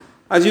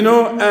As you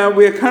know,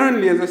 we are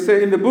currently, as I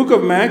said, in the book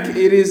of Mark.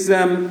 It is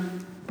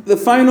the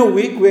final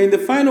week. We're in the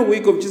final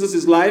week of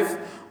Jesus' life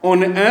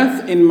on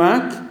earth in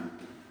Mark.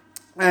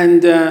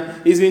 And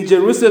he's in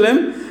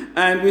Jerusalem.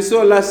 And we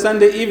saw last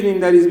Sunday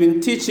evening that he's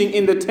been teaching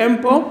in the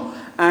temple.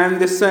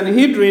 And the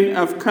Sanhedrin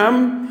have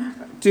come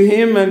to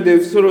him and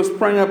they've sort of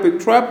sprung up a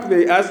trap.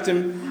 They asked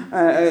him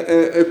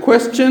a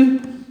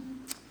question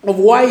of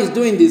why he's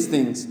doing these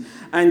things.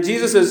 And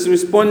Jesus has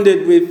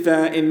responded with,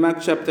 in Mark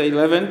chapter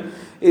 11,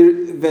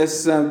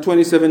 verse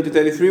 27 to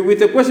 33,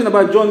 with a question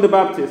about John the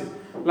Baptist.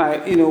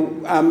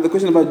 The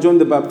question about John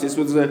the Baptist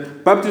was the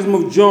baptism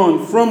of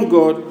John from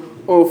God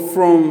or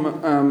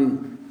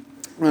from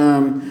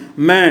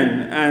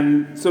man.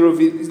 And sort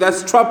of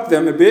that's trapped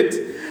them a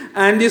bit.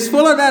 And he's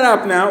followed that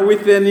up now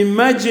with an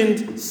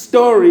imagined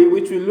story,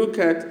 which we look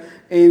at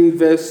in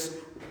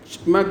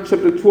Mark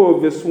chapter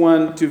 12, verse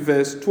 1 to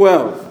verse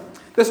 12.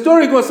 The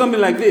story goes something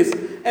like this.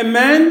 A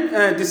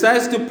man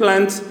decides to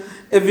plant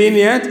a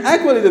vineyard. I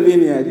call it a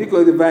vineyard. You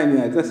call it a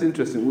vineyard. That's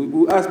interesting.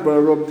 We'll ask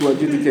Brother Rob to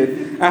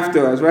adjudicate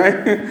afterwards, right?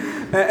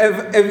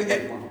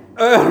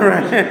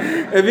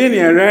 A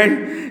vineyard,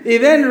 right? He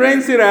then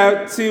rents it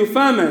out to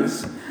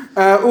farmers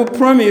who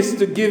promise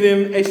to give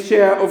him a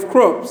share of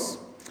crops.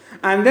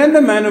 And then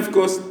the man, of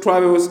course,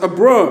 travels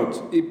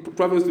abroad. He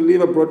travels to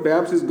live abroad.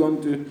 Perhaps he's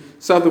gone to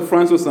south of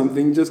France or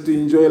something just to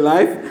enjoy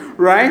life,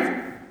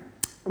 right?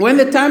 When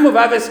the time of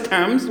harvest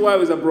comes, while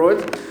he's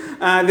abroad,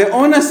 the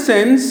owner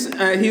sends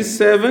his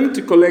servant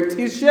to collect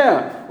his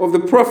share of the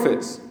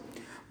profits.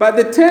 But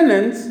the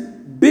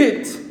tenant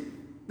beat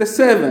the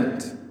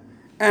servant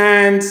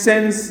and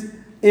sends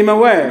him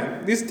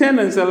away. These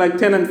tenants are like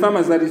tenant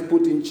farmers that is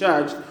put in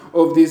charge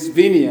of this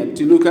vineyard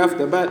to look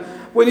after. But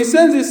when he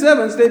sends his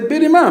servants, they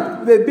beat him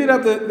up. They beat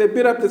up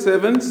the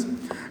servants.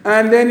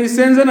 And then he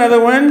sends another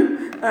one.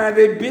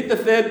 They beat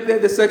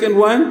the second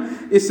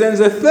one. He sends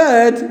a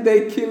third.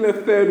 They kill a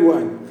third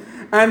one.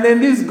 And then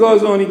this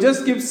goes on. He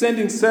just keeps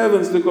sending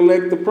servants to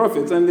collect the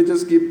profits. And they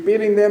just keep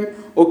beating them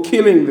or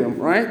killing them,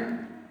 right?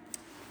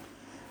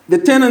 The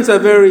tenants are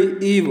very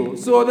evil.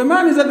 So the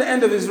man is at the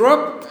end of his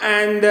rope.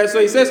 And so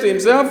he says to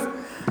himself,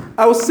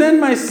 I will send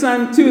my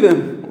son to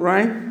them,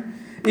 right?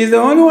 He's the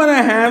only one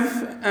I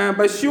have.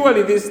 But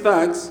surely these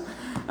thugs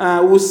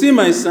will see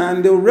my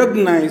son. They'll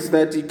recognize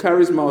that he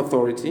carries my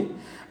authority.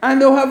 And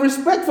they'll have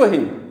respect for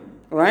him,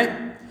 right?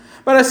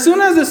 But as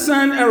soon as the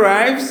son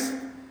arrives,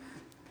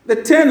 the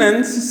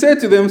tenants say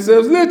to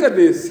themselves, look at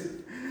this.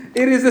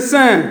 It is the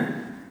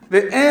son,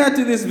 the heir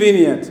to this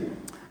vineyard.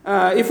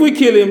 If we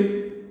kill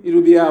him, it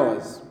will be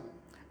ours.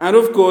 And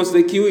of course,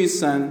 they kill his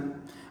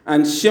son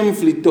and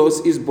shamefully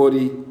toss his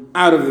body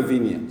out of the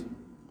vineyard.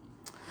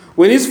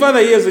 When his father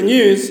hears the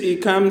news, he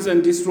comes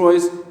and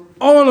destroys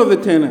all of the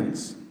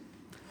tenants.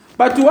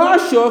 But to our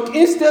shock,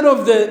 instead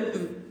of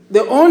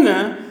the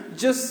owner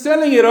just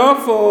selling it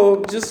off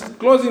or just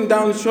closing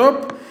down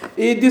shop,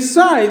 he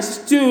decides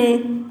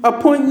to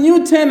appoint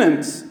new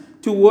tenants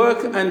to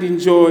work and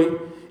enjoy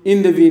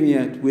in the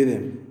vineyard with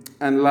him.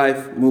 And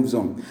life moves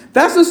on.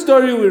 That's the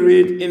story we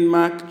read in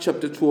Mark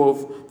chapter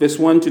 12, verse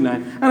 1 to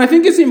 9. And I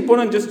think it's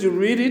important just to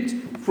read it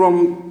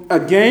from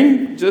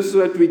again, just so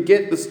that we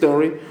get the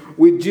story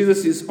with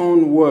Jesus'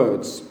 own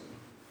words.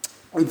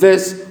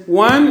 Verse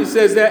 1, it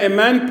says that a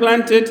man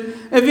planted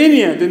a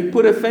vineyard and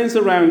put a fence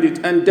around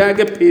it and dug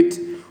a pit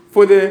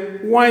for the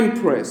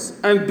winepress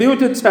and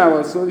built a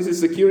tower, so this is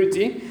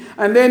security,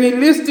 and then he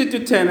leased it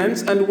to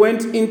tenants and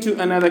went into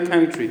another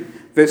country.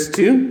 Verse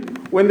 2,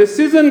 when the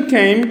season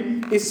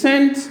came, he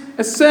sent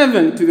a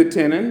servant to the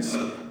tenants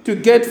to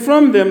get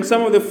from them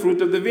some of the fruit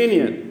of the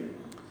vineyard.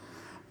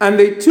 And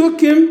they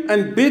took him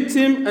and beat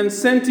him and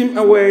sent him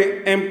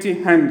away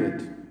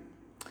empty-handed.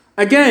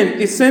 Again,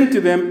 he sent to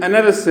them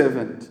another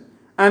servant,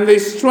 and they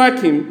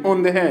struck him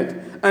on the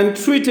head and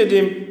treated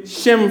him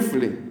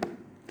shamefully.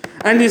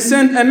 And he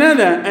sent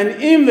another,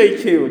 and him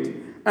they killed.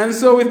 And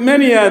so with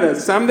many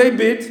others, some they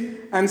beat,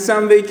 and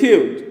some they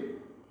killed.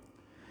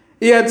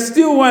 He had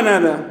still one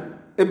other,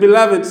 a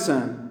beloved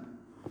son.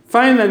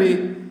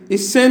 Finally, he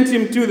sent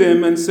him to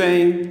them and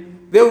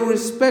saying, they will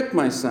respect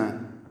my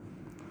son.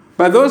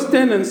 But those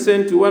tenants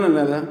said to one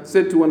another,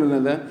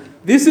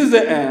 this is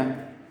the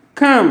heir.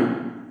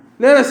 Come,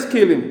 let us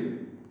kill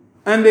him,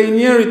 and the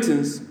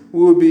inheritance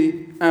will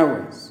be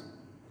ours.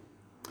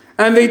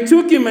 And they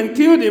took him and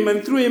killed him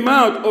and threw him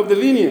out of the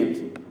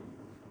vineyard.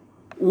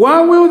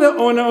 What will the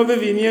owner of the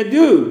vineyard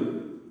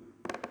do?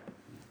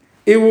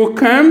 He will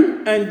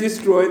come and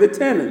destroy the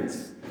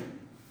tenants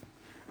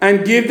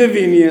and give the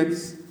vineyard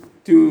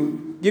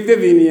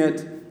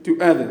to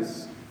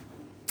others.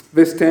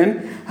 Verse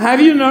 10,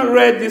 have you not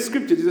read this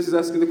scripture? Jesus is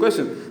asking the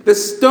question. The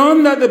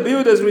stone that the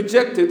builders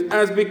rejected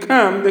has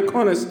become the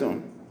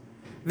cornerstone.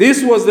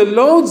 This was the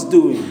Lord's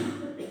doing,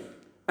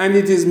 and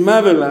it is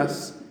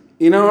marvelous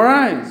in our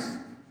eyes.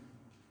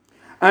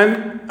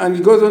 And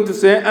he goes on to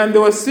say, and they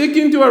were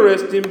seeking to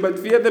arrest him, but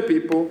feared the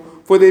people,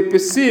 for they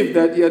perceived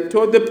that he had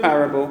told the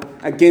parable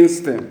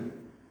against them.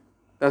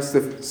 That's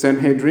the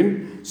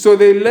Sanhedrin. So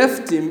they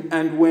left him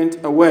and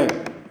went away.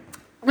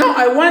 Now,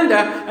 I wonder,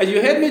 as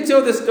you heard me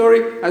tell the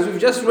story, as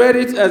we've just read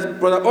it, as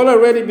Brother Ola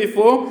read it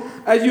before,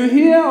 as you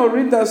hear or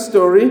read that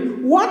story,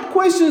 what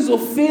questions or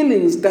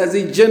feelings does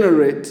it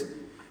generate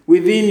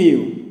within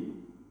you?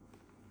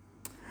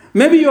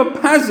 Maybe you're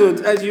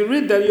puzzled as you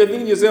read that. You're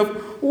thinking to yourself,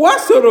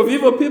 what sort of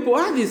evil people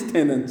are these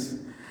tenants?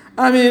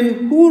 I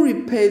mean, who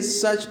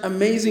repays such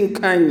amazing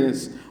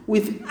kindness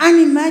with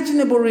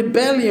unimaginable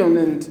rebellion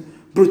and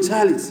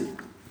brutality?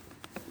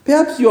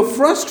 Perhaps you're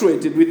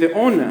frustrated with the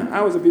owner.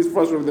 I was a bit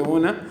frustrated with the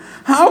owner.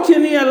 How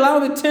can he allow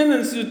the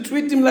tenants to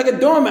treat him like a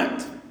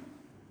doormat?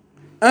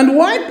 And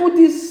why put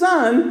his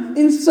son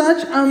in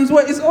such harm's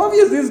way? It's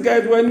obvious these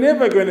guys were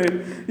never going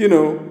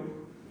to,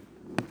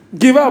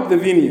 give up the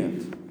vineyard.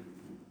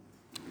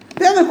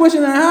 The other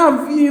question I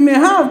have, you may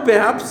have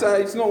perhaps,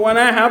 it's not one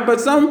I have,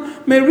 but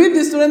some may read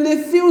this story and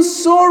they feel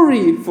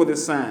sorry for the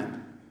son.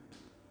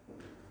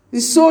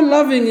 He's so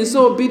loving, he's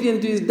so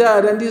obedient to his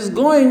dad, and he's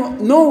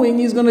going knowing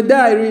he's going to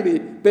die, really,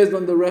 based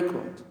on the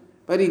record.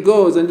 But he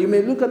goes, and you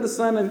may look at the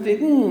son and think,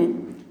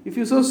 you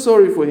feel so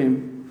sorry for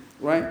him,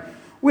 right?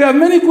 We have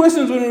many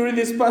questions when we read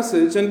this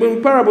passage, and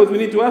when parables, we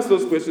need to ask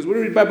those questions. When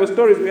we read Bible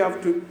stories, we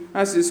have to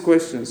ask these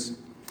questions.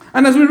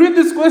 And as we read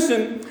this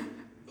question,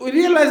 we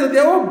realize that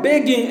they're all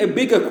begging a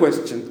bigger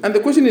question. And the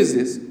question is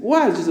this: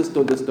 why has Jesus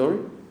told the story?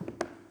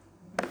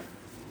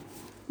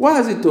 Why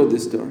has he told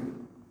this story?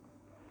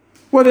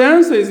 Well, the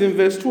answer is in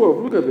verse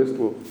 12. Look at verse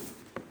 12.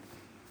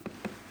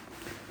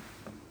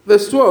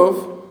 Verse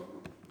 12,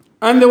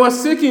 and they were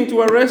seeking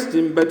to arrest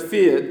him, but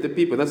feared the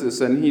people. That's the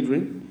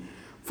Sanhedrin.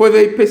 For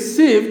they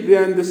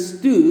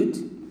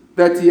understood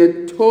that he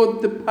had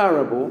told the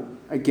parable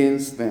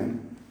against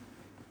them.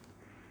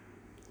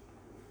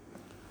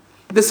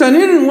 The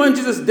Sanhedrin want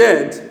Jesus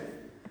dead.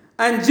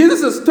 And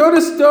Jesus has told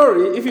a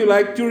story, if you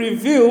like, to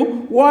reveal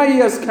why he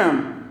has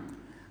come.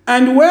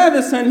 And where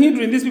the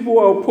Sanhedrin, these people who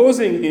are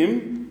opposing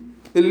him,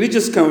 the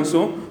religious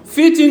council,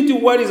 fit into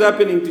what is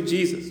happening to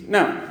Jesus.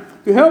 Now,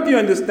 to help you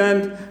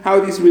understand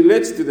how this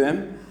relates to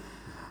them,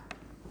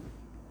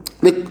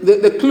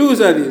 the clues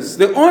are this.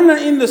 The owner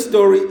in the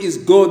story is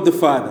God the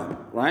Father,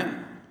 right?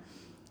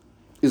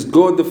 Is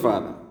God the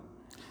Father.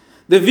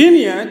 The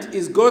vineyard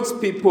is God's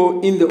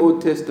people in the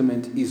Old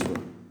Testament,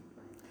 Israel.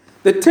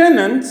 The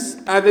tenants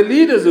are the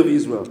leaders of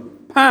Israel,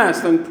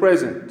 past and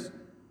present.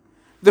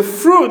 The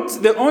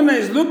fruit the owner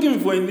is looking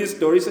for in this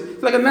story,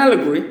 it's like an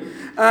allegory,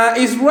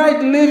 is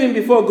right living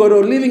before God,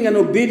 or living an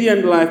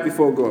obedient life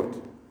before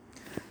God.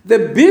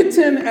 The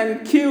beaten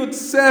and killed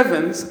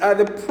servants are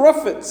the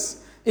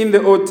prophets in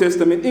the Old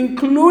Testament,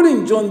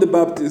 including John the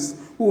Baptist,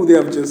 who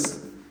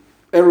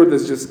Herod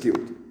has just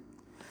killed.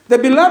 The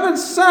beloved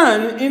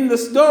Son in the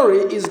story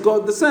is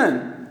God the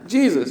Son,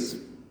 Jesus.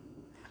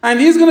 And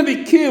he's going to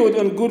be killed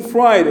on Good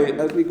Friday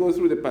as we go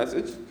through the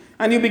passage.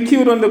 And he'll be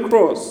killed on the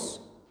cross.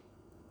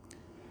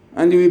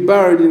 And he'll be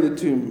buried in the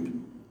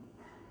tomb.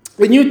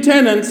 The new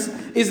tenants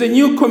is the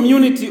new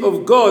community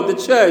of God, the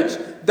church,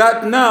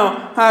 that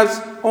now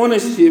has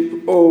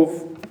ownership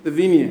of the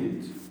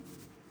vineyard.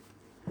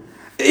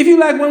 If you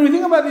like, when we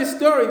think about this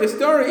story, the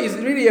story is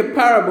really a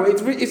parable.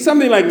 It's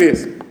something like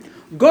this.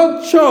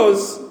 God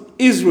chose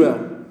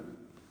Israel,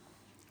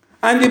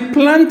 and he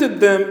planted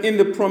them in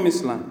the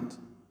promised land.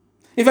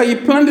 In fact, he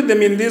planted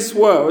them in this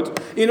world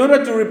in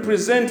order to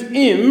represent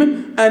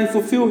him and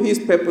fulfill his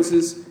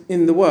purposes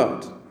in the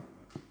world.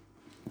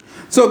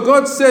 So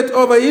God set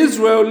over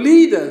Israel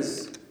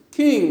leaders,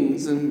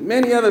 kings, and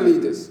many other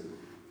leaders,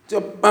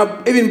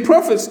 even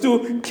prophets,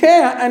 to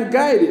care and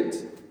guide it.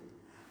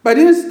 But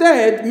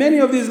instead, many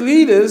of these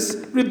leaders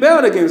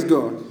rebelled against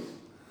God.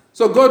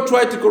 So God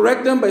tried to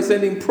correct them by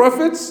sending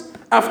prophets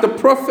after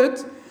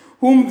prophet,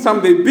 whom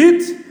some they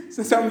beat,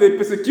 some they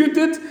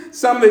persecuted,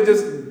 some they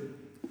just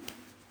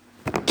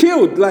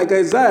killed, like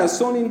Isaiah,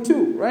 sown in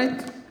two,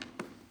 right?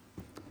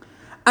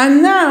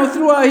 And now,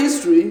 through our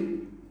history,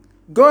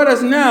 God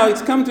has now,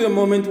 it's come to a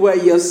moment where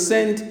he has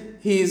sent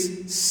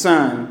his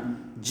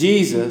son,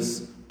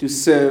 Jesus, to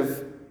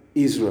serve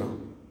Israel.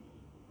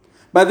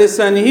 But the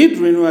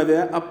Sanhedrin who are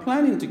there are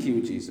planning to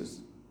kill Jesus.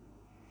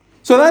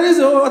 So that is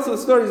what the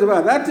story is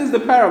about. That is the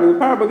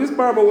parable. This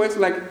parable works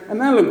like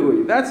an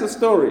allegory. That's a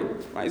story.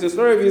 Right? It's a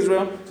story of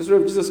Israel. It's a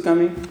story of Jesus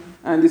coming,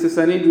 and it's a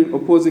Sanhedrin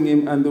opposing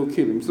him, and they'll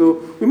kill him.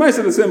 So we might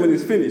say the sermon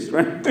is finished,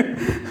 right?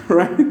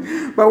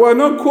 Right? But we're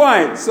not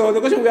quite. So the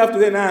question we have to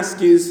then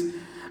ask is,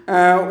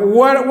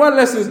 what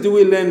lessons do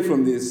we learn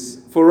from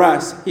this for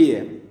us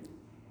here?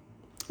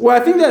 Well,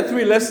 I think there are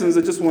three lessons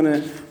I just want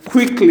to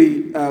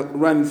quickly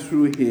run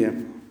through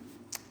here.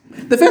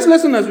 The first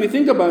lesson, as we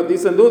think about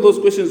this, and all those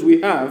questions we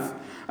have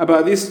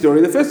about this story,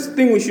 the first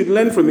thing we should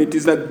learn from it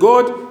is that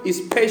God is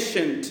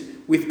patient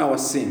with our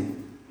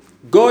sin.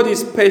 God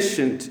is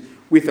patient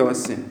with our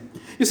sin.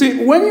 You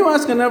see, when you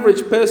ask an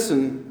average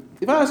person,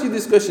 if I ask you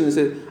this question and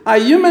say, are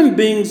human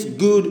beings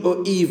good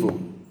or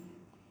evil?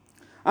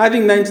 I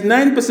think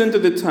 99%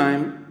 of the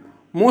time,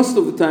 most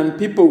of the time,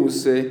 people will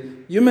say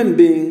human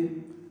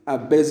beings are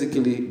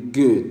basically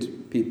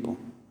good people.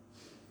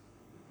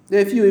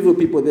 There are a few evil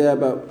people there,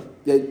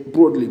 but they're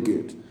broadly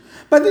good.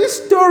 But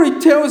this story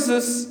tells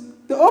us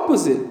the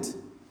opposite.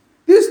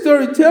 This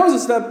story tells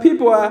us that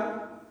people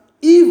are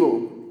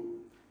evil.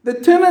 The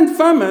tenant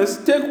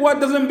farmers take what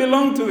doesn't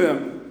belong to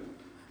them.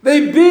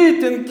 They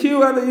beat and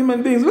kill other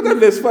human beings. Look at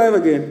verse 5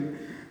 again.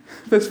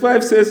 Verse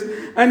 5 says,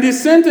 "And he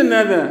sent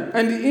another,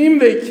 and him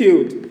they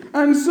killed.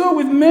 And so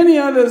with many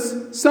others,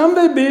 some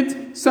they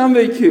beat, some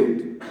they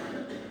killed.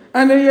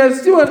 And he had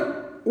still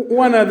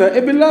one other,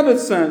 a beloved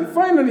son,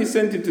 finally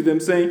sent it to them,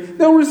 saying,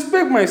 they will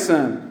respect my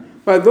son.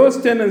 But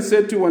those tenants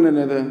said to one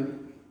another,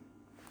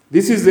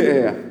 this is the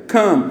heir.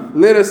 Come,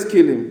 let us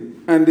kill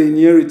him, and the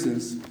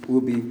inheritance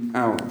will be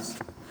ours."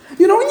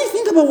 You know, when you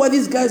think about what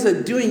these guys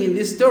are doing in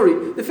this story,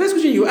 the first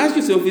question you ask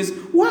yourself is,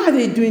 why are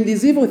they doing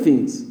these evil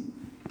things?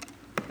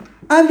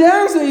 And the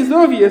answer is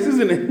obvious,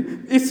 isn't it?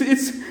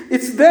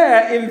 It's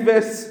there in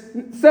verse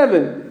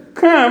 7.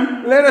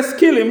 Come, let us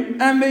kill him,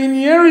 and the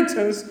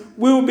inheritance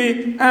will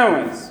be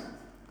ours.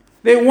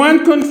 They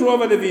want control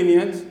over the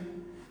vineyard.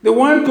 They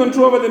want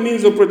control over the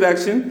means of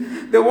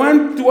production. They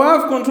want to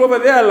have control over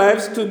their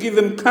lives, to give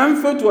them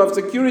comfort, to have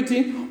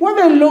security. What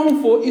they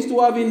long for is to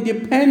have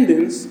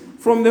independence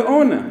from the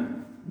owner.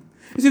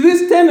 You see,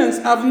 these tenants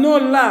have no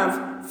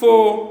love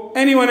for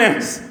anyone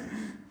else.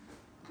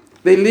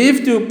 They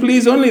live to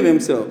please only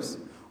themselves.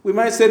 We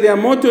might say their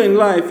motto in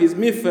life is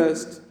me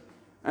first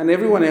and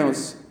everyone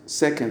else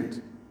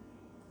second.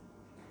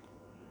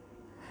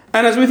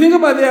 And as we think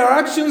about their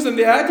actions and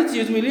their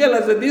attitudes, we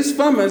realize that these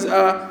farmers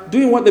are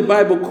doing what the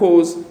Bible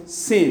calls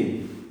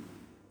sin.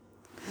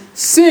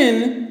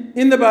 Sin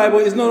in the Bible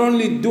is not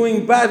only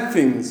doing bad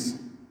things.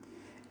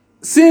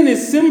 Sin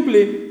is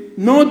simply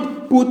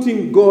not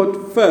putting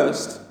God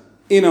first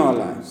in our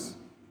lives.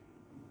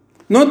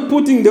 Not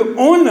putting the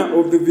owner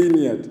of the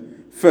vineyard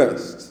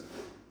first.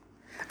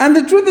 And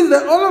the truth is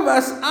that all of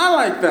us are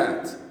like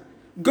that.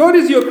 God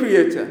is your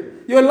creator.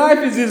 Your life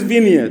is his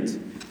vineyard.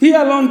 He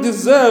alone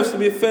deserves to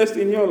be first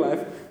in your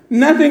life.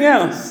 Nothing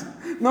else.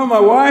 Not my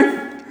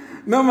wife,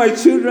 not my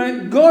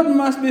children. God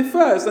must be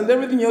first, and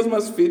everything else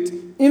must fit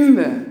in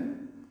there.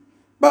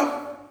 But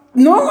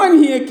no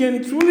one here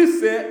can truly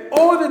say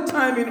all the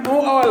time in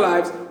all our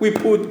lives we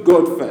put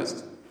God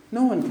first.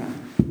 No one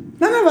can.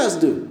 None of us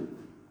do.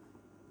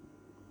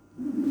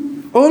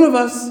 All of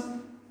us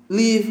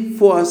live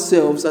for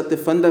ourselves at the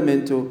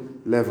fundamental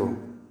level.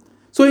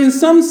 So in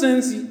some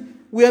sense,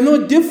 we are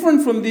no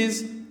different from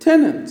these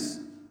tenants.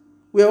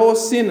 We are all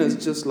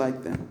sinners just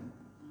like them.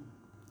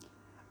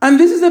 And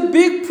this is a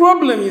big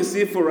problem, you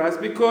see, for us,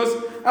 because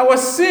our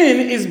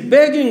sin is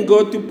begging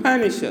God to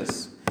punish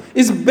us.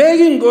 It's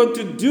begging God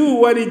to do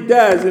what he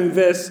does in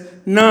verse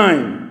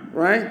 9,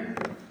 right?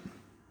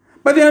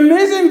 But the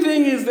amazing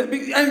thing is that,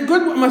 and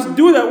God must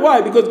do that.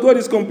 Why? Because God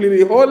is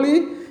completely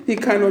holy. He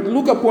cannot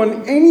look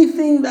upon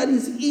anything that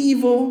is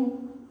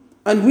evil,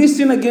 and we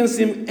sin against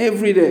him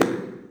every day.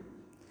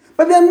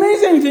 But the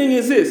amazing thing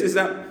is this, is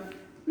that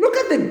look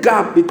at the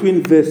gap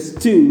between verse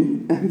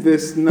 2 and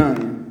verse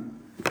 9.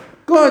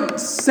 God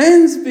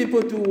sends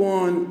people to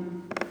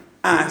warn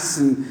us,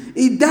 and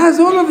he does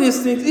all of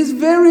these things. He's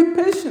very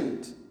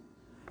patient.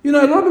 You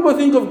know, a lot of people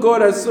think of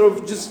God as sort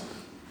of just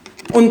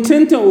on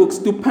tenterhooks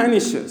to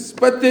punish us.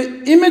 But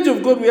the image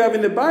of God we have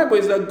in the Bible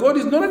is that God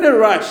is not in a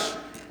rush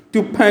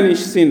to punish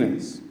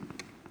sinners.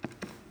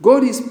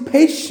 God is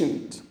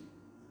patient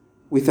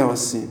with our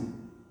sin.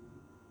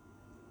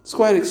 It's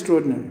quite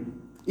extraordinary.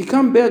 You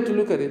can't bear to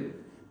look at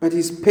it, but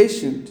he's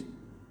patient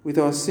with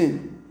our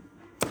sin.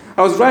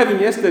 I was driving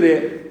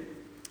yesterday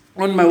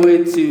on my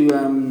way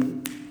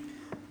to,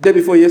 day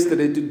before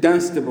yesterday, to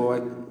Dunstable,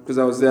 because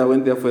I was there. I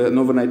went there for an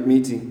overnight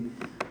meeting.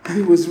 And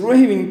it was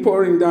raining,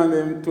 pouring down the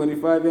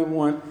M25,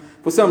 M1.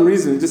 For some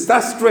reason, just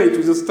that straight,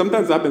 which just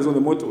sometimes happens on the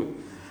motorway.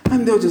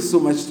 And there was just so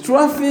much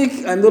traffic,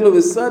 and all of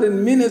a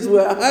sudden, minutes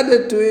were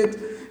added to it.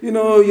 You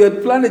know, you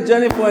had planned a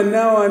journey for an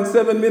hour and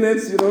 7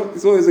 minutes, you know,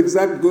 it's always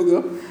exact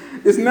Google.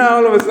 It's now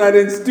all of a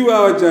sudden, it's a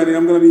 2-hour journey.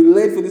 I'm going to be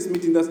late for this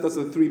meeting that starts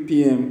at 3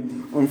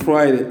 p.m. on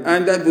Friday.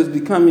 And that was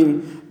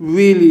becoming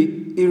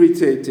really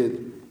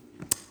irritated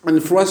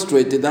and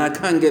frustrated that I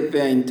can't get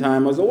there in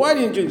time. I was like, why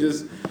didn't you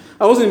just...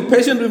 I was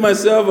impatient with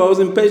myself. I was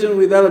impatient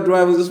with other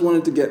drivers, just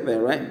wanted to get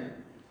there, right?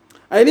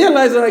 I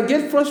realized that I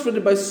get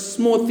frustrated by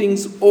small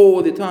things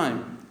all the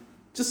time.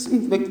 Just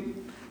like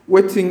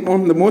waiting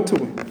on the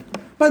motorway.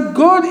 But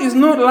God is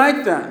not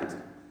like that.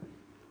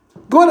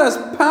 God has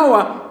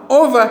power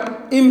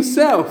over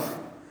himself.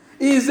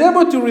 He is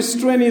able to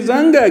restrain his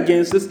anger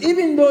against us,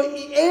 even though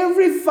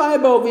every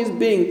fiber of his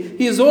being,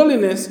 his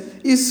holiness,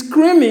 is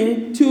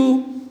screaming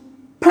to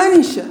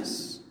punish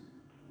us.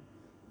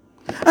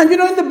 And you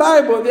know, in the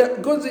Bible,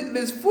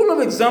 there's full of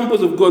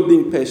examples of God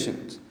being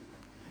patient.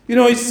 You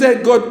know, it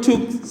said God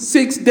took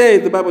 6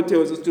 days, the Bible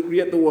tells us, to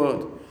create the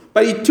world.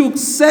 But it took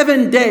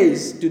 7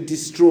 days to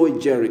destroy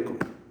Jericho.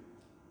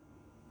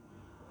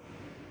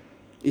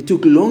 It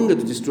took longer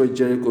to destroy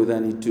Jericho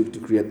than it took to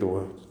create the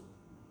world.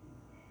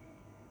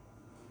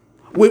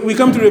 We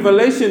come to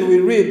Revelation, we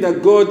read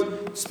that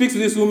God speaks to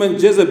this woman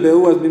Jezebel,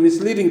 who has been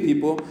misleading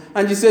people,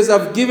 and she says,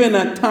 I've given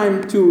her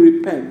time to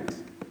repent.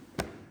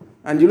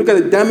 And you look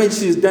at the damage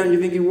she's done,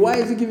 you're thinking, why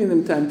is he giving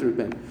them time to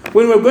repent?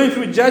 When we're going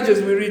through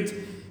Judges, we read,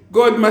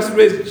 God must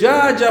raise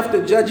judge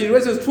after judge. He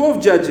raises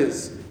 12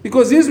 judges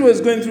because Israel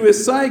is going through a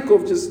cycle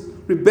of just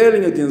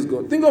rebelling against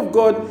God. Think of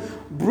God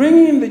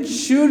bringing the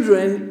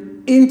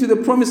children into the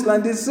promised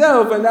land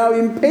itself and how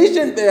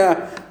impatient they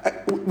are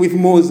with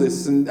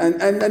Moses. And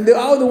they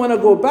all don't want to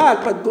go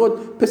back, but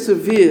God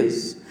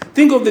perseveres.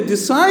 Think of the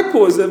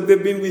disciples that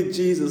they've been with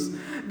Jesus.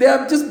 They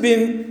have just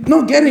been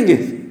not getting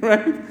it,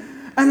 right?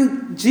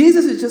 And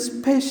Jesus is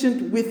just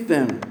patient with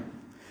them.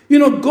 You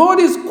know, God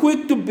is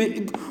quick to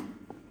build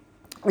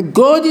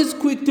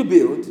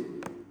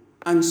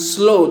and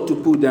slow to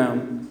pull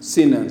down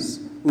sinners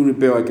who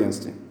rebel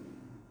against him.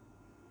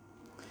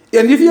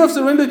 And if you have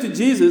surrendered to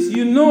Jesus,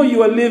 you know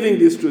you are living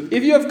this truth.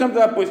 If you have come to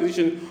that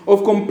position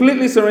of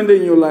completely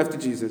surrendering your life to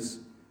Jesus,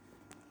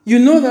 you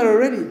know that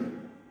already.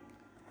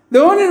 The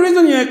only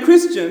reason you're a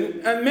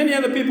Christian, and many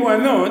other people are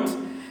not,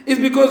 is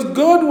because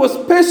God was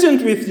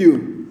patient with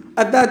you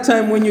at that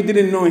time when you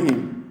didn't know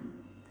him.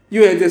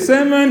 You had a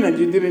sermon and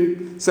you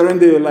didn't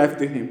surrender your life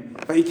to him.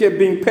 But he kept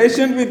being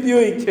patient with you.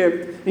 He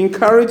kept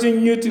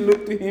encouraging you to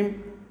look to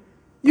him.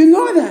 You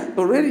know that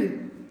already.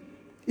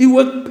 He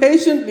worked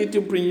patiently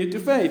to bring you to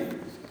faith.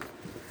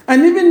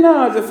 And even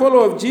now, as a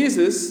follower of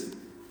Jesus,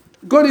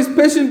 God is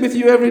patient with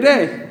you every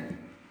day.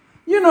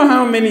 You know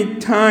how many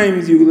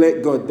times you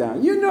let God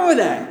down. You know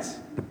that.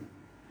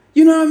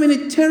 You know how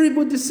many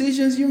terrible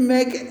decisions you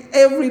make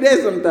every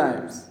day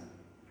sometimes.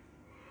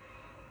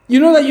 You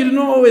know that you do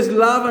not always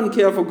love and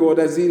care for God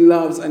as he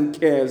loves and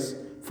cares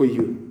for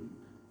you.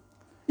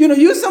 You know,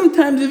 you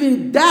sometimes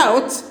even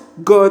doubt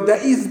God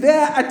that he's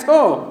there at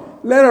all,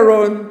 let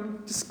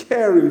alone just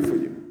caring for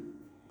you.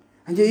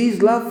 And yet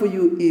his love for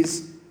you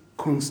is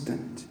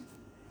constant.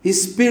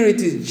 His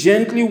spirit is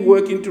gently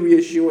working to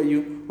reassure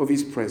you of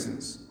his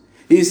presence.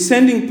 He is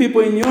sending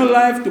people in your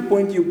life to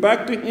point you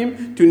back to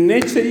him, to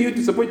nurture you,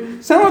 to support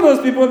you. Some of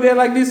those people, they're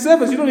like these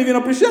servants. You don't even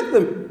appreciate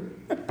them.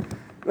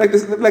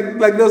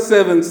 like those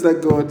servants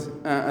that God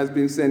has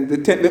been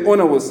sending, the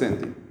owner was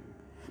sending.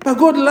 But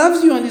God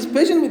loves you and is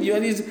patient with you.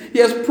 And he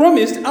has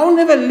promised, I'll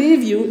never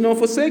leave you nor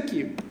forsake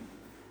you.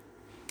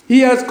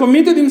 He has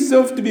committed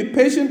himself to be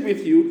patient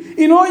with you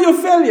in all your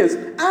failures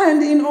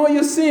and in all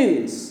your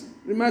sins.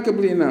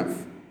 Remarkably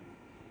enough.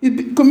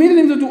 He committed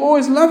himself to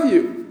always love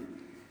you.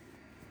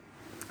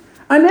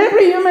 And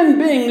every human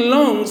being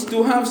longs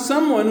to have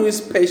someone who is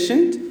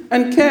patient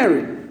and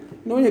caring. You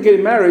know, when you're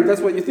getting married,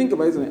 that's what you think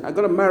about, isn't it? I've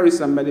got to marry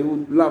somebody who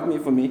will love me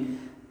for me.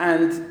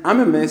 And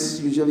I'm a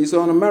mess usually, so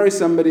I want to marry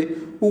somebody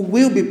who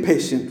will be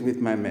patient with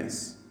my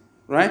mess.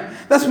 Right?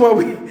 That's what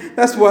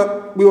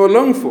we all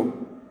long for.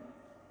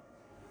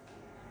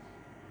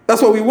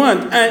 That's what we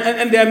want.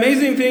 And the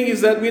amazing thing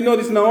is that we know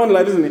this in our own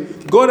life, isn't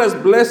it? God has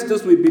blessed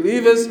us with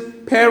believers,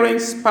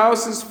 parents,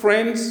 spouses,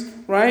 friends,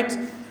 right?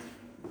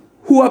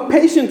 Who are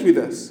patient with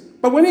us.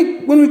 But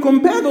when we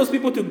compare those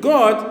people to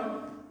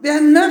God, they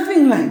are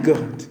nothing like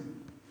God.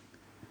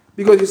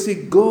 Because you see,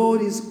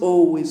 God is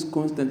always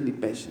constantly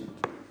patient.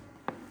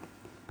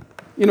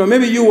 You know,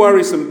 maybe you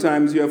worry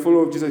sometimes, you're a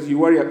follower of Jesus, you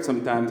worry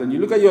sometimes, and you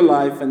look at your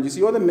life and you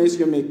see all the mess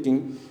you're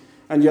making,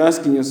 and you're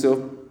asking yourself,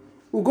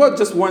 will God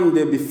just one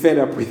day be fed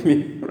up with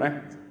me,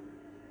 right?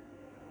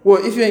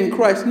 Well, if you're in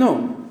Christ,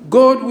 no.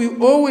 God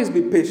will always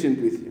be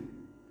patient with you.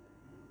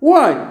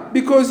 Why?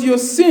 Because your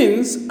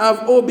sins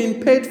have all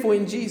been paid for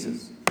in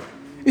Jesus.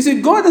 You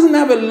see, God doesn't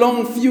have a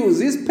long fuse.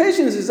 His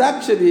patience is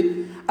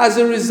actually as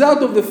a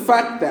result of the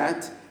fact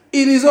that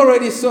it is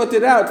already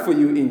sorted out for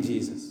you in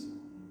Jesus.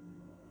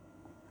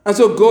 And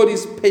so God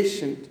is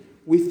patient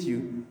with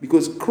you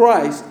because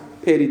Christ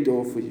paid it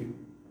all for you.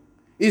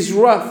 His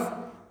wrath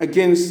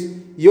against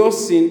your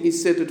sin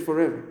is settled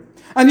forever.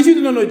 And if you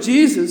do not know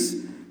Jesus,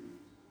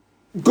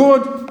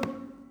 God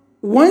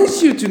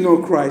wants you to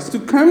know Christ,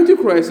 to come to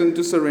Christ and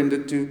to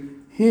surrender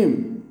to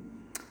him,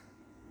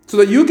 so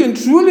that you can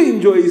truly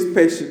enjoy his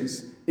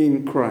patience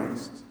in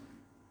Christ.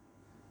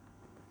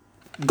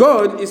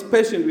 God is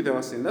patient with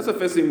our sin. That's the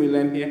first thing we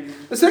learn here.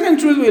 The second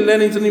truth we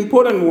learn is an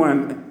important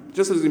one,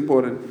 just as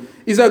important,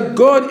 is that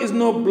God is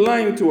not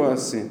blind to our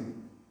sin.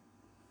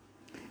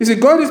 You see,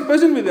 God is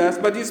patient with us,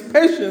 but his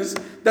patience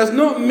does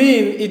not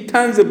mean he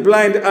turns a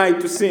blind eye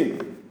to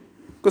sin.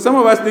 Because some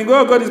of us think,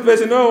 oh, God is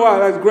patient. Oh, wow,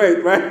 that's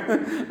great, right?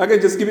 I can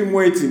just keep him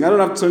waiting. I don't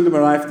have to turn my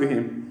life to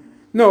him.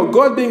 No,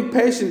 God being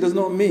patient does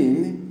not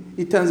mean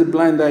he turns a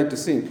blind eye to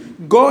sin.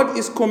 God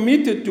is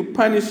committed to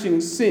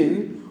punishing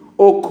sin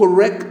or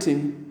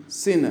correcting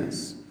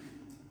sinners.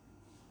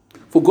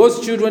 For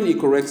God's children, he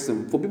corrects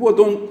them. For people who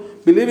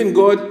don't believe in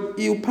God,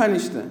 he will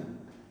punish them.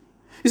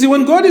 You see,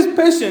 when God is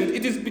patient,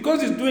 it is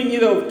because he's doing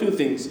either of two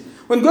things.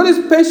 When God is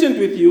patient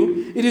with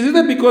you, it is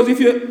either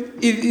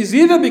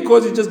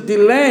because he's just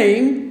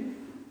delaying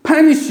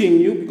punishing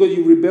you because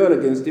you rebelled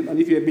against him, and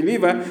if you're a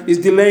believer, he's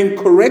delaying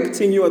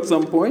correcting you at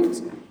some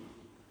point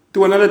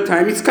to another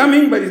time. It's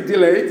coming, but it's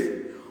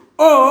delayed.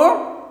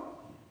 Or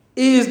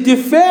he is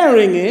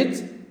deferring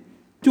it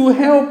to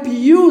help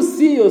you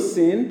see your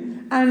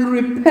sin and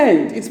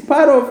repent. It's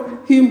part of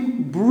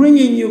him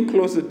bringing you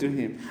closer to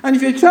him. And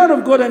if you're a child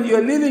of God and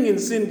you're living in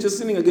sin, just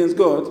sinning against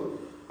God,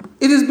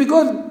 it is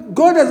because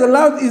God has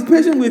is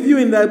patient with you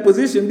in that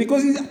position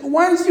because he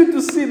wants you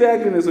to see the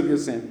ugliness of your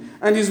sin.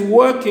 And he's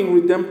working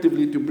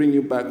redemptively to bring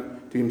you back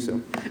to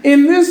himself.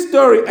 In this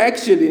story,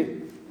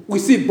 actually, we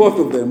see both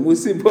of them. We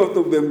see both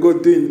of them,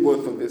 God doing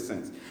both of these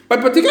things.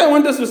 But particularly, I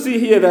want us to see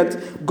here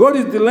that God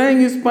is delaying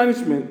his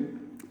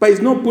punishment, but he's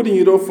not putting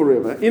it off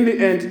forever. In the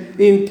end,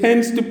 he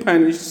intends to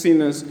punish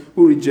sinners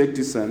who reject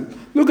his son.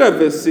 Look at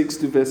verse 6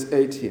 to verse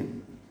 8 here.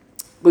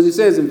 Because he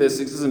says in verse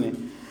 6, isn't it?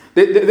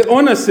 The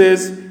owner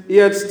says, he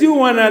had still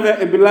one other,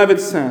 a beloved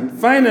son.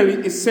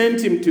 Finally, he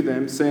sent him to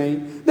them,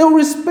 saying, they will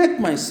respect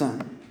my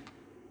son.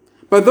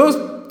 But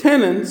those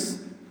tenants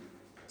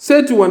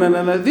said to one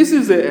another, this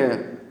is the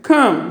heir.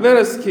 Come, let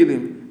us kill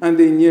him, and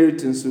the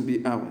inheritance will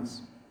be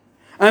ours.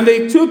 And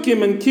they took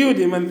him and killed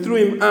him and threw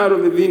him out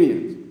of the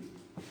vineyard.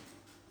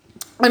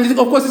 And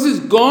of course, this is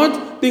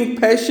God being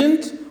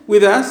patient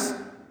with us,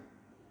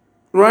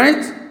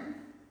 right?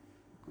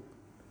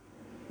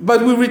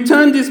 But we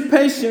return this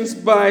patience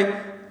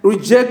by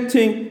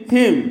rejecting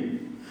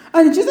him.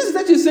 And Jesus is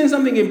actually saying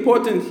something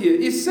important here.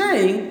 He's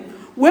saying,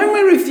 when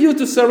we refuse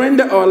to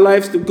surrender our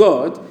lives to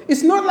God,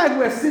 it's not like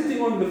we're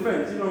sitting on the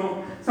fence. You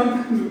know,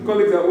 sometimes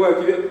colleagues at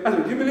work, you ask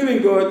me, do you believe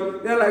in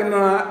God? They're like, no,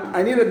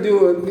 I need to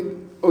do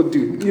or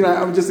do. You know,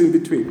 I'm just in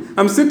between.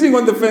 I'm sitting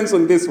on the fence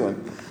on this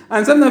one.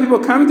 And sometimes people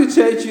come to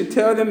church, you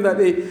tell them that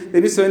they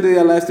need to surrender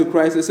their lives to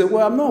Christ. They say,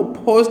 well, I'm not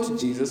opposed to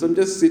Jesus. I'm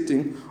just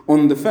sitting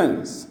on the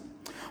fence.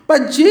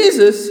 But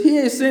Jesus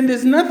here is saying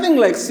there's nothing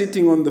like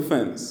sitting on the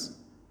fence.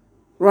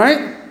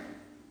 Right?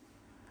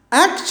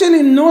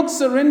 Actually not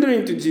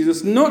surrendering to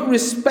Jesus, not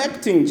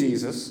respecting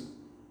Jesus,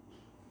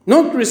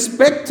 not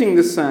respecting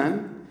the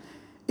Son,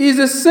 is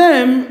the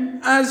same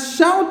as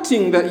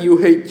shouting that you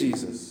hate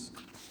Jesus,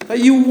 that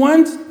you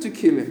want to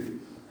kill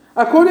him.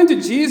 According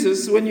to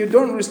Jesus, when you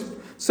don't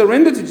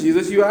surrender to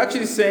Jesus, you are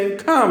actually saying,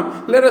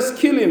 come, let us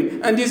kill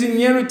him, and his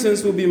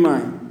inheritance will be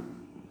mine.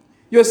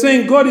 You're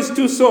saying God is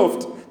too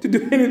soft to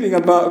do anything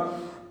about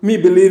me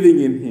believing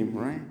in him,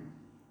 right?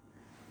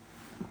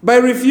 By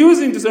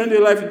refusing to surrender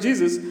your life to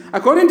Jesus,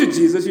 according to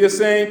Jesus, you're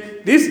saying,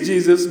 this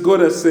Jesus God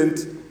has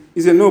sent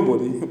is a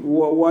nobody.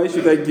 Why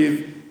should I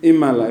give him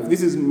my life?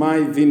 This is my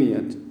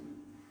vineyard.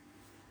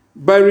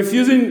 By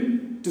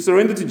refusing to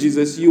surrender to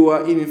Jesus, you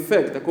are in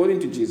effect,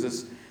 according to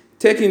Jesus,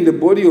 taking the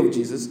body of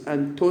Jesus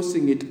and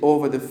tossing it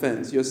over the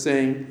fence. You're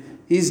saying,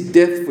 his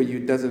death for you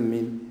doesn't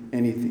mean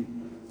anything.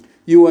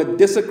 You are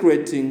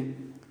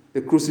desecrating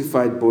the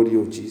crucified body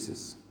of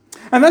Jesus.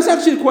 And that's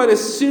actually quite a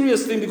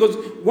serious thing because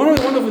one of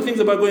the wonderful things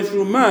about going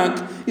through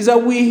Mark is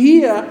that we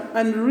hear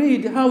and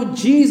read how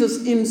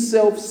Jesus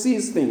himself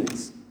sees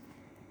things.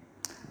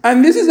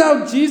 And this is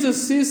how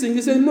Jesus sees things.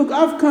 He said, look,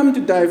 I've come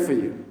to die for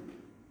you.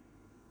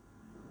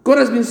 God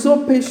has been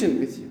so patient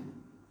with you.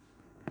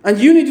 And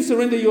you need to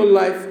surrender your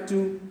life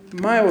to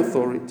my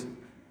authority.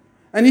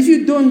 And if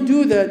you don't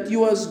do that,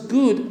 you are as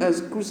good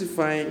as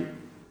crucifying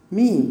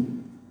me,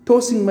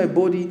 tossing my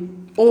body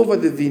over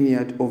the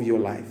vineyard of your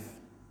life.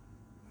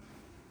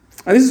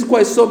 And this is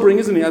quite sobering,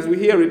 isn't it, as we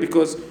hear it,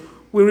 because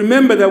we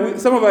remember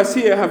that some of us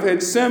here have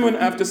heard sermon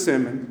after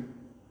sermon,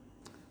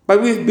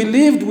 but we've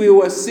believed we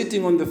were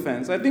sitting on the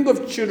fence. I think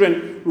of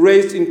children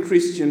raised in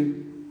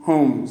Christian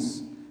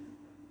homes.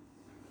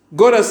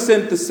 God has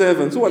sent the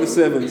servants. Who are the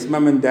servants?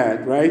 Mom and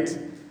dad, right?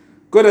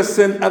 God has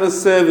sent other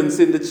servants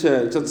in the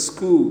church, at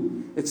school,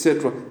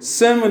 etc.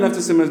 Sermon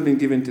after sermon has been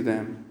given to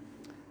them.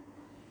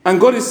 And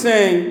God is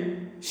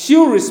saying,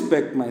 she'll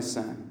respect my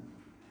son.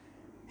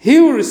 He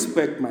will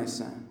respect my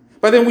son.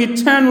 But then we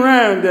turn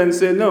around and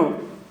say,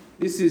 no,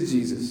 this is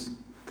Jesus.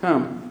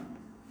 Come,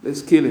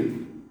 let's kill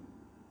him.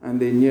 And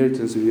the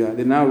inheritance we are.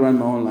 They now run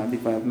my own life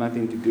if I have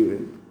nothing to do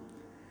with it.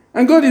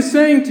 And God is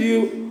saying to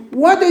you,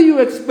 what do you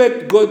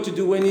expect God to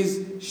do when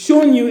he's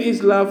shown you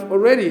his love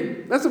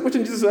already? That's the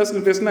question Jesus asked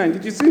in verse 9.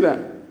 Did you see that?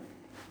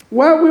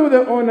 What will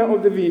the owner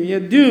of the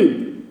vineyard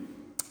do?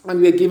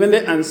 And we are given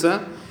the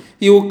answer.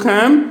 He will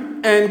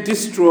come and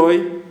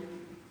destroy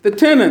the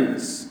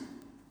tenants.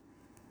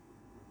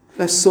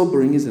 That's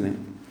sobering, isn't it?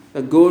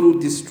 That God will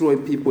destroy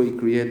people he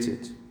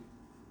created.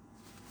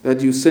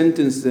 That you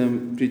sentence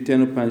them to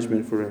eternal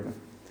punishment forever.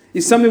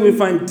 It's something we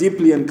find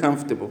deeply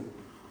uncomfortable.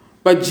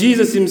 But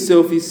Jesus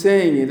himself is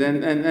saying it,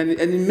 and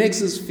it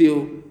makes us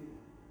feel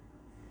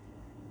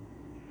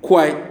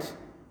quite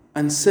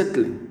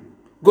unsettling.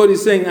 God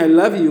is saying, I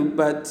love you,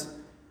 but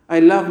I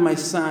love my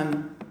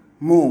son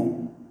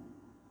more.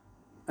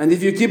 And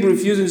if you keep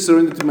refusing to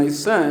surrender to my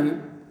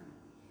son,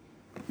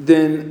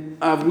 then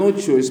I have no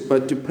choice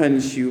but to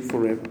punish you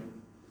forever.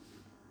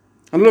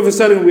 And all of a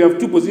sudden we have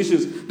two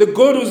positions. The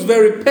God who's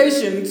very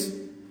patient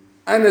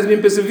and has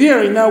been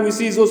persevering, now we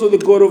see is also the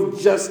God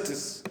of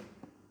justice.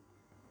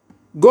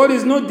 God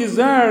is not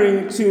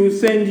desiring to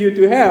send you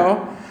to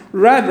hell.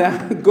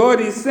 Rather,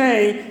 God is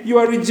saying, you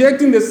are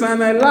rejecting the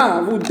son I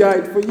love who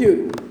died for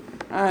you.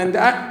 And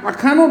I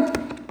cannot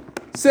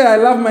say I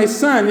love my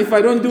son if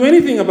I don't do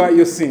anything about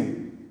your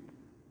sin.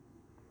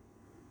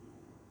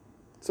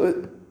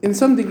 So in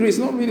some degree, it's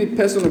not really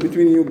personal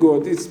between you and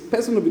God. It's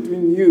personal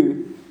between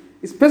you.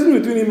 It's personal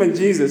between him and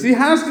Jesus. He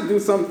has to do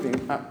something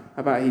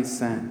about his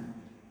son.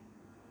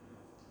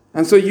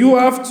 And so you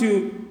have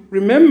to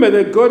remember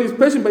that God is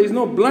patient, but he's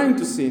not blind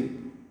to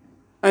sin.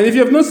 And if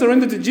you have not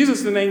surrendered to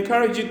Jesus, then I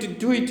encourage you to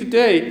do it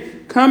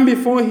today. Come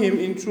before him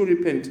in true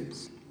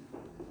repentance.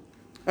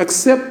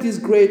 Accept his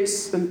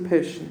grace and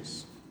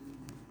patience.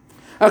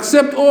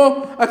 Accept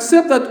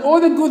that all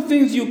the good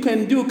things you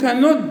can do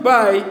cannot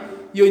buy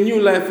your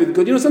new life with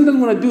God. Sometimes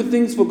we want to do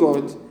things for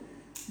God.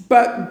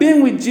 But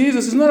being with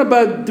Jesus is not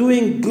about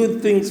doing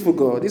good things for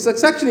God. It's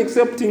actually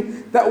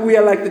accepting that we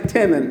are like the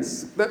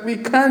tenants, that we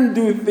can't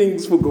do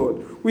things for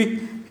God.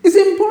 It's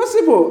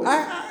impossible.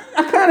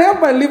 I can't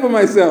help but live for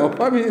myself.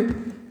 I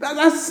mean,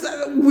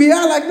 we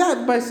are like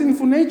that by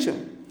sinful nature.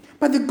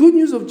 But the good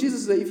news of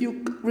Jesus is that if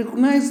you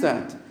recognize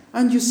that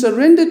and you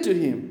surrender to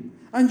him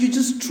and you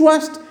just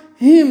trust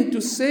him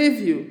to save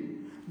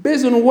you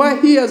based on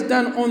what he has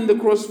done on the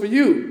cross for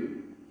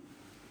you,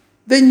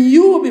 then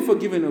you will be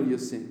forgiven of your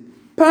sin,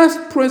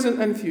 past, present,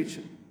 and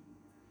future.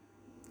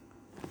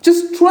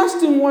 Just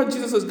trust in what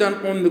Jesus has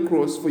done on the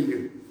cross for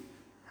you.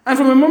 And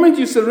from the moment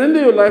you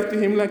surrender your life to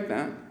him like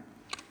that,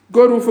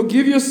 God will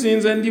forgive your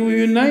sins and he will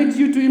unite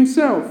you to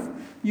himself.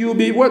 You will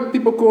be what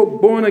people call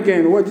born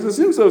again, what Jesus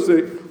himself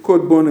said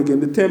called born again.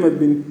 The term has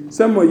been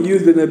somewhat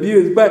used and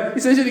abused, but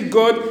essentially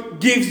God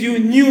gives you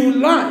new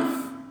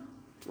life,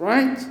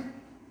 right?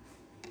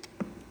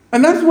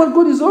 And that's what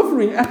God is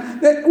offering.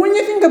 When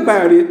you think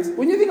about it,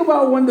 when you think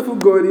about how wonderful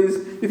God is,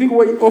 you think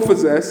what he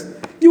offers us,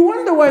 you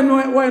wonder why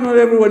not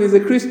everyone is a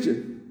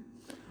Christian.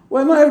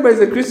 Well, not everybody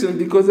is a Christian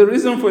because the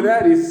reason for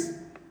that is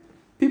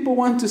people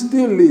want to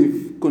still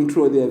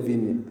control their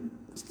vineyard.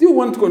 Still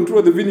want to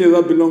control the vineyard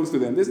that belongs to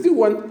them. They still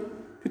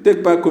want to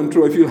take back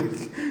control, if you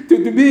like,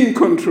 to be in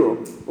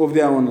control of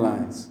their own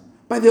lives.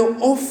 But the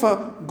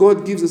offer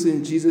God gives us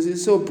in Jesus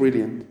is so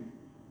brilliant.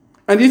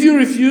 And if you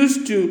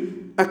refuse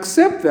to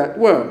accept that,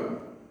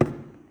 well,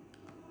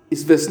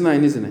 it's verse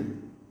 9, isn't it?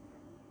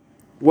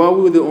 What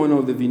will the owner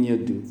of the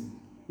vineyard do?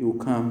 He will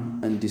come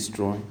and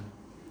destroy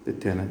the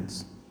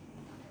tenants.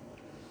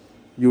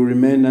 You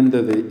remain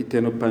under the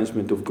eternal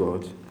punishment of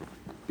God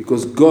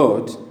because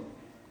God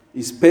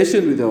is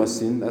patient with our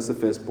sin. That's the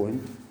first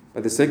point.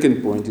 But the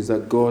second point is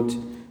that God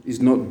is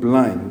not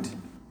blind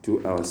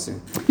to our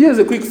sin. Here's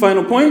a quick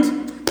final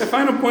point. The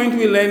final point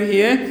we learn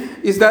here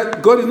is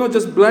that God is not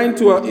just blind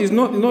to our, is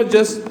not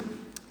just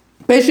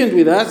patient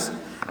with us,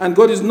 and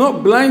God is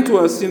not blind to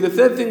our sin. The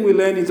third thing we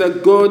learn is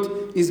that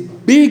God is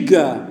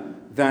bigger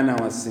than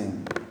our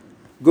sin.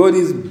 God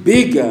is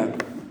bigger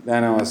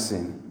than our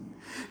sin.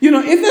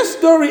 If the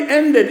story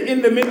ended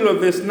in the middle of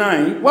verse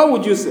 9, what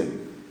would you say?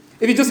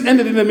 If it just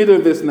ended in the middle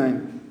of verse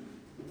 9.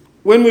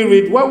 When we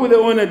read, what will the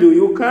owner do? He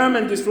will come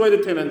and destroy the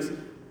tenants.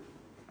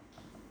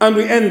 And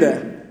we end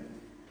there.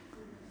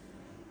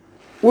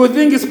 We'll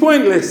think it's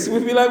pointless.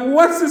 We'll be like,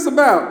 what's this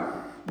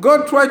about?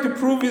 God tried to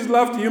prove his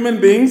love to human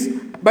beings,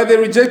 but they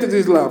rejected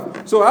his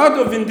love. So out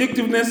of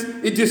vindictiveness,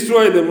 he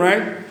destroyed them,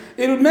 right?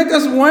 It would make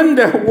us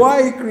wonder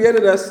why he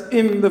created us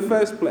in the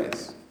first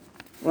place,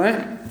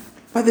 right?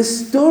 But the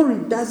story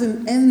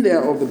doesn't end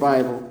there of the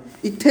Bible.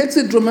 It takes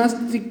a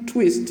dramatic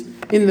twist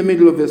in the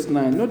middle of verse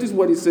 9. Notice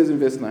what it says in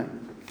verse 9.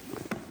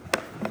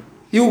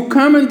 He will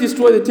come and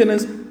destroy the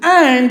tenants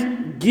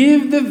and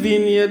give the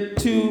vineyard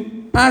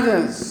to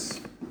others.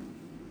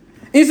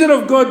 Instead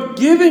of God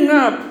giving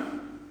up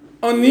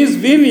on his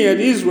vineyard,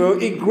 Israel,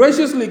 he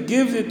graciously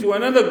gives it to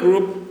another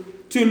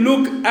group to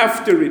look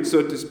after it,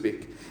 so to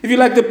speak. If you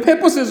like, the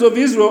purposes of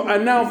Israel are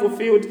now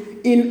fulfilled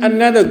in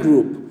another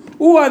group.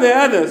 Who are the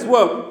others?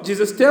 Well,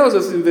 Jesus tells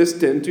us in verse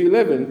 10 to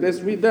 11.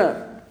 Let's read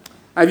that.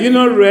 Have you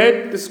not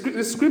read the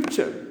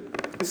scripture?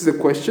 This is the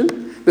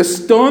question. The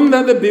stone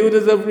that the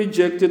builders have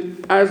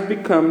rejected has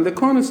become the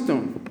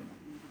cornerstone.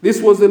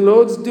 This was the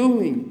Lord's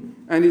doing,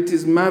 and it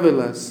is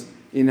marvelous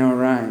in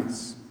our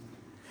eyes.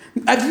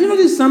 Have you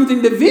noticed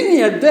something? The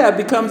vineyard there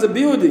becomes a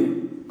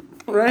building,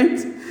 right?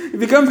 It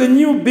becomes a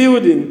new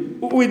building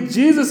with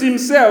Jesus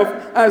himself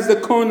as the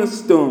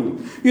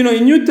cornerstone. In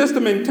New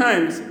Testament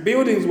times,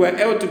 buildings were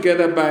held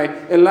together by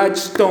a large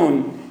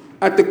stone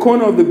at the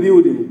corner of the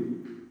building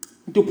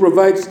to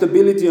provide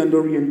stability and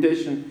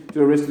orientation to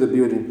the rest of the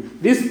building.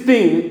 This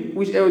thing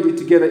which held it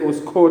together, it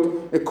was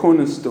called a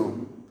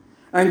cornerstone.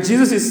 And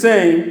Jesus is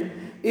saying,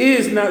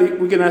 is now,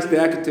 we can ask the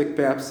architect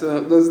perhaps,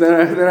 those that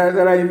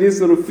are in this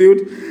sort of field.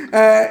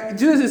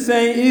 Jesus is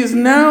saying, he is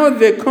now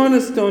the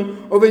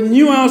cornerstone of a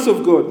new house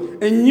of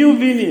God, a new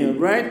vineyard,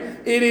 right?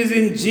 It is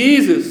in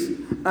Jesus,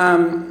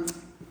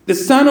 the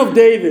Son of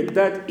David,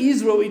 that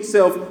Israel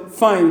itself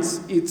finds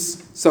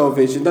its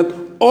salvation, that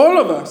all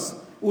of us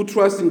who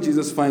trust in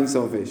Jesus find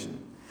salvation.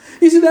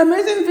 You see, the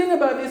amazing thing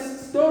about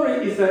this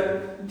story is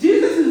that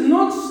Jesus is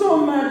not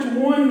so much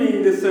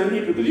warning the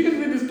Sanhedrin. Because you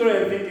can read this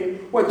story and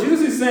thinking, what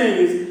Jesus is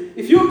saying is,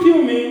 if you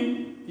kill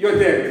me, you're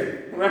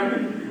dead.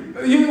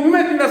 Right? We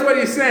might think that's what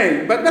he's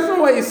saying, but that's not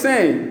what he's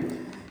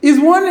saying. He's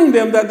warning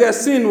them that their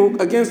sin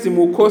against him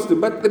will cost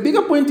them. But the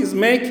bigger point he's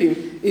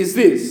making is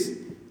this.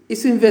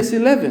 It's in verse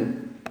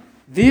 11.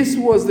 This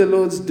was the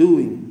Lord's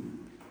doing,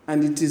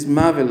 and it is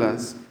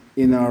marvelous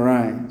in our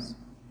eyes.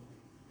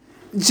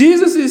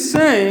 Jesus is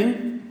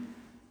saying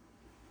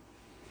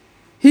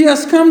he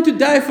has come to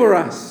die for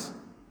us.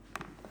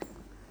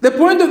 The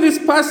point of this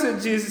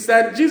passage is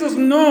that Jesus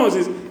knows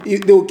they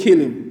will kill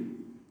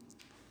him.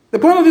 The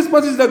point of this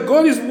passage is that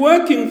God is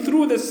working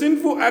through the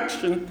sinful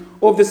action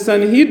of the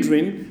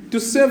Sanhedrin to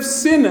save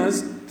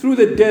sinners through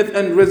the death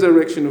and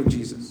resurrection of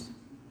Jesus.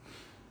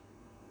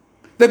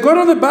 The God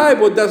of the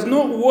Bible does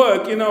not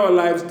work in our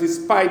lives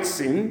despite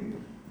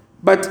sin,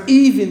 but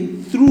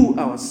even through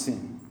our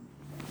sin.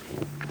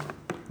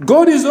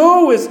 God is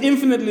always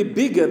infinitely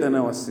bigger than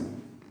our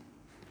sin.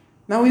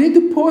 Now we need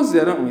to pause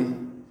there, don't we?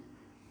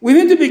 We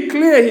need to be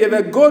clear here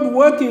that God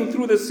working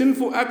through the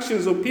sinful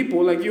actions of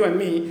people like you and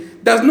me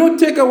does not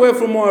take away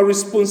from our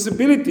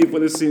responsibility for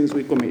the sins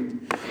we commit.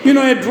 You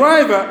know, a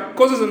driver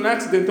causes an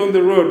accident on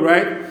the road,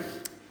 right?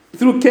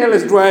 Through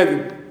careless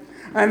driving.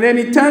 And then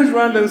he turns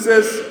around and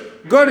says,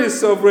 God is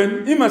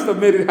sovereign. He must have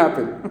made it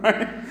happen,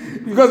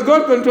 right? Because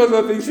God controls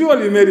all things.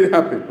 Surely he made it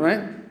happen,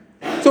 right?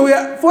 So we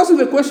are forced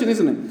with the question,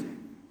 isn't it?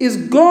 Is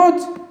God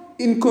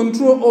in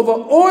control over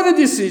all the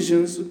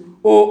decisions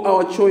or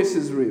our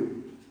choices real?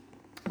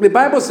 The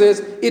Bible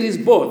says it is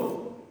both.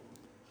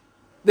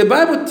 The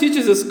Bible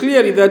teaches us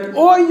clearly that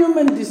all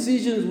human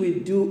decisions we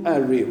do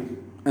are real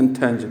and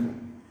tangible.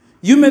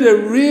 You made a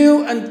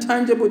real and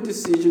tangible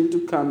decision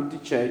to come to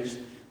church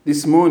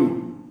this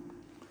morning.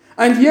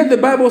 And yet the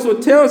Bible also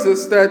tells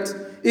us that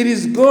it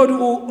is God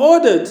who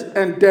ordered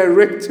and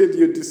directed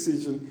your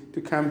decision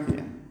to come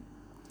here.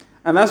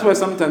 And that's why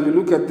sometimes we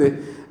look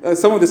at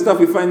some of the stuff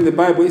we find in the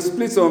Bible, it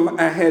splits on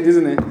our head,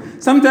 isn't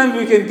it? Sometimes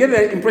we can get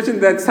the impression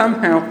that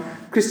somehow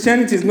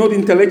Christianity is not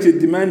intellectually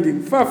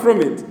demanding. Far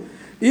from it.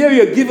 Here we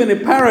are given a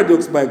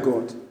paradox by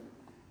God.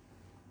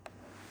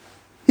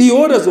 He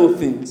orders all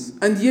things,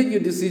 and yet your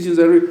decisions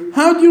are real.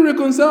 How do you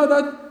reconcile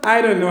that?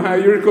 I don't know how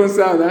you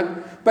reconcile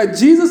that. But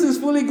Jesus is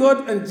fully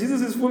God and Jesus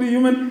is fully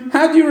human.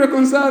 How do you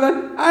reconcile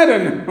that? I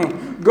don't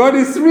know. God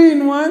is 3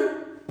 in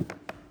 1.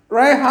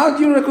 Right? How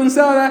do you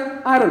reconcile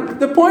that? I don't know.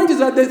 The point is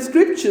that the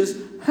scriptures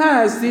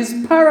has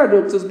these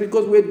paradoxes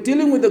because we're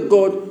dealing with a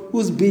God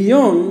who's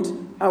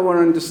beyond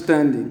our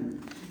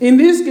understanding. In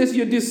this case,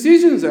 your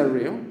decisions are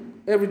real,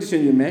 every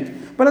decision you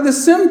make, but at the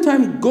same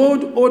time,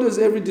 God orders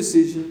every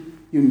decision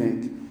you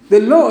make. The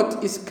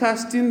lot is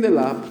cast in the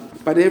lap,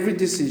 but every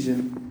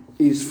decision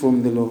is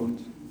from the Lord.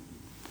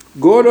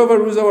 God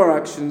overrules our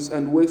actions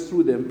and works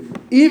through them,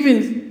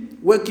 even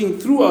working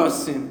through our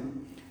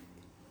sin.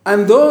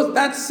 And though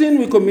that sin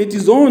we commit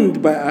is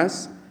owned by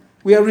us,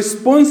 we are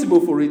responsible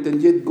for it,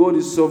 and yet God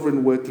is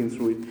sovereign working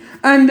through it.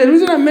 And the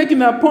reason I'm making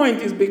that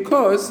point is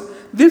because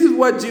this is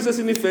what Jesus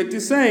in effect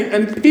is saying.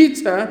 And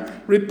Peter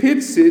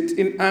repeats it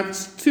in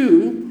Acts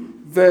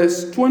 2,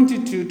 verse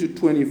 22 to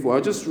 24.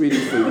 I'll just read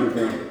it for you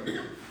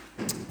there.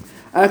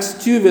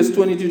 Acts 2, verse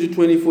 22 to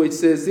 24, it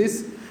says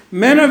this: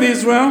 Men of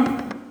Israel,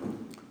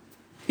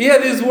 hear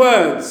these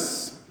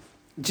words.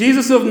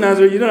 Jesus of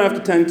Nazareth, you don't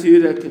have to turn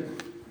to it.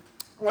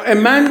 A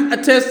man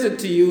attested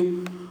to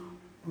you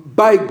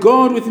by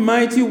God with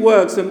mighty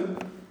works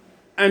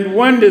and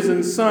wonders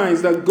and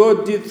signs that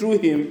God did through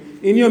him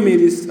in your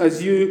midst,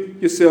 as you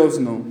yourselves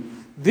know.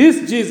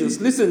 This Jesus,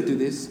 listen to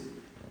this,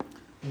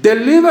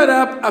 delivered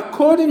up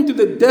according to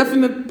the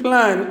definite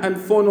plan and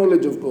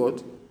foreknowledge of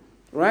God,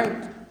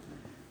 right?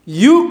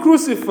 You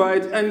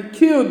crucified and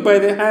killed by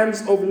the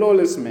hands of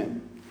lawless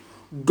men.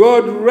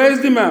 God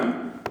raised him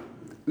up,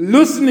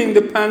 loosening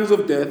the pangs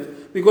of death,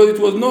 because it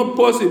was not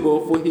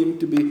possible for him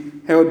to be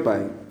held by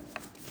him.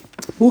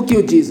 Who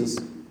killed Jesus?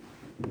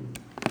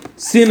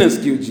 Sinners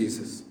killed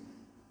Jesus.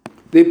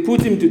 They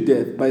put him to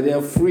death by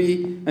their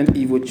free and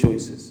evil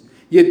choices.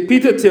 Yet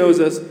Peter tells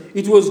us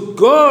it was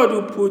God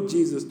who put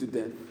Jesus to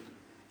death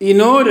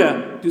in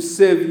order to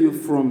save you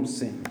from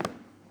sin.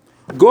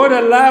 God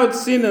allowed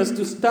sinners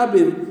to stab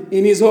him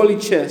in his holy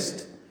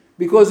chest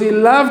because he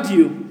loved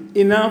you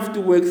enough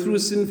to work through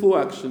sinful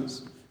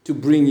actions to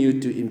bring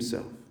you to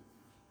himself.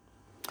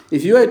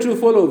 If you are a true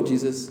follower of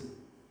Jesus,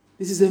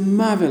 this is a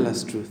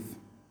marvelous truth.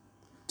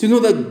 To know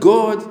that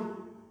God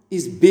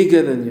is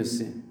bigger than your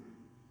sin.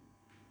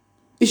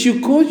 It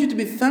should cause you to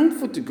be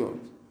thankful to God.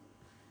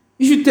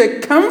 You should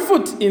take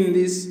comfort in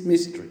this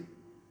mystery.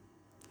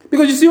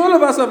 Because you see, all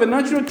of us have a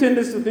natural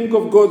tendency to think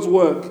of God's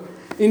work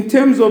in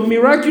terms of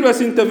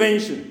miraculous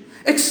intervention.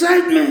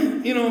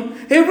 Excitement,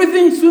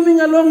 everything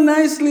swimming along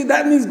nicely,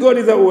 that means God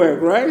is at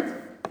work, right?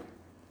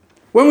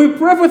 When we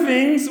pray for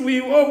things, we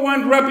all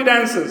want rapid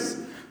answers.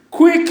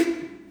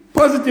 Quick,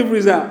 positive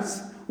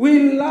results.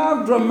 We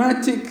love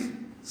dramatic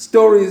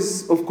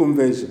stories of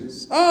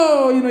conversions.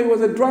 Oh, he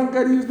was a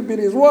drunkard, he used to beat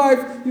his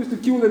wife, he used to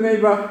kill the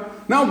neighbor.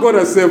 Now God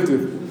has saved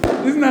him.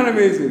 Isn't that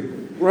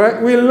amazing?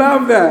 Right? We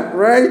love that,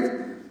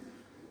 right?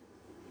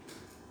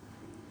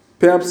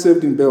 Perhaps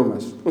saved in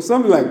Belmarsh or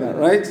something like that,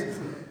 right?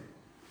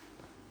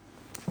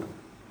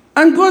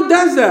 And God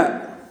does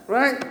that,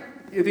 right?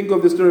 You think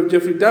of the story of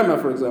Jeffrey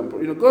Dahmer, for example.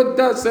 God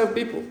does save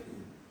people.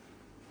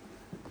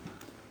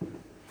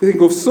 You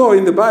think of Saul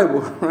in the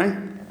Bible, right?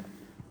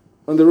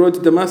 on the road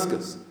to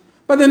Damascus.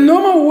 But the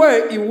normal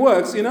way it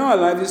works in our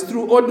life is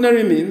through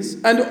ordinary means,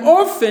 and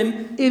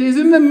often it is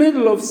in the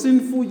middle of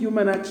sinful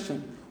human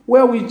action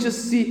where we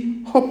just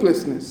see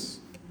hopelessness.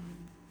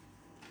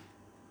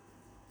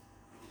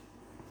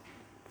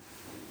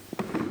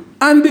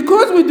 And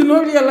because we do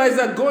not realize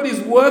that God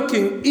is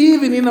working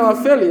even in our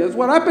failures,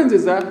 what happens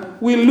is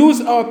that we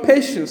lose our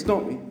patience,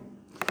 don't we?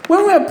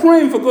 When we are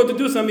praying for God to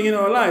do something in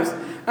our lives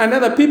and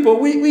other people,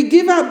 we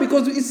give up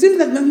because it seems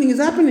like nothing is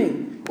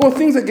happening or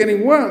things are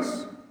getting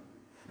worse.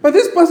 But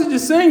this passage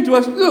is saying to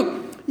us,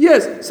 look,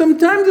 yes,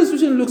 sometimes the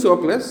situation looks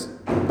hopeless,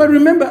 but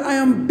remember, I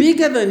am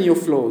bigger than your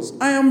flaws.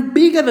 I am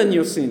bigger than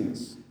your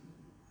sins.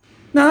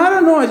 Now, I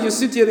don't know as you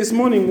sit here this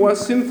morning what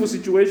sinful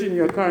situation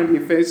you are currently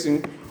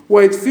facing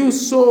where it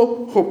feels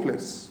so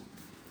hopeless.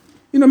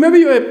 Maybe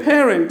you're a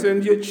parent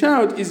and your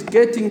child is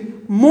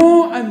getting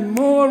more and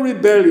more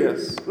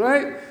rebellious,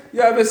 right?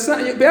 You have a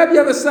son, maybe you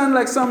have a son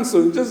like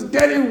Samson, just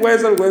getting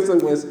worse and worse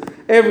and worse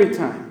every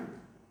time.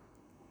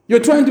 You're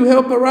trying to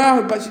help her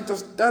out, but she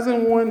just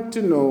doesn't want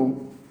to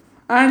know.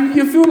 And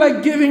you feel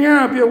like giving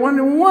up. You're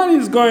wondering what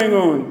is going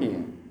on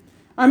here.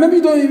 And maybe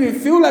you don't even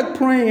feel like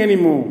praying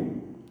anymore.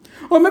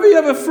 Or maybe you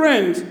have a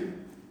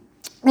friend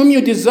whom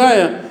you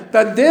desire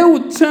that they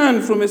would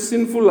turn from a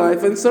sinful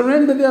life and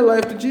surrender their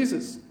life to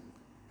Jesus.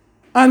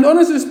 And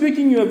honestly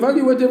speaking, you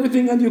evaluate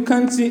everything and you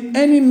can't see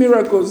any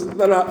miracles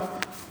that are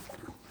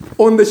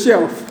on the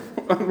shelf,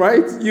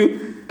 right?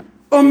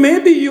 Or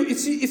maybe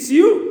it's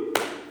you.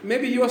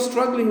 Maybe you are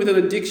struggling with an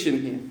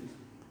addiction here,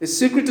 a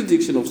secret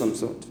addiction of some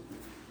sort.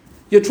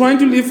 You're trying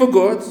to live for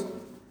God,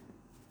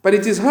 but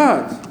it is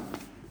hard.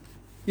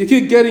 You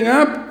keep getting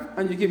up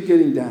and you keep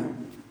getting down.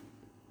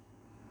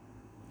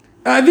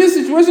 These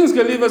situations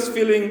can leave us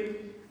feeling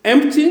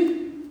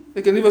empty.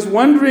 They can leave us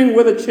wondering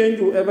whether change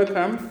will ever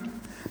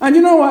come. And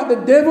you know what? The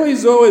devil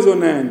is always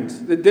on hand.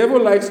 The devil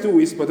likes to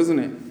whisper, doesn't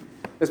he?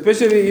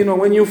 Especially,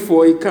 when you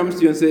fall, he comes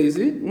to you and says,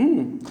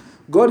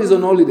 God is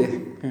on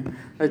holiday.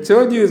 I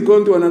told you he's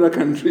going to another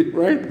country,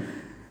 right?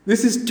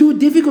 This is too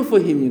difficult for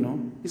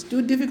him, It's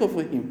too difficult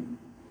for him.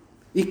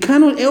 He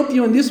cannot help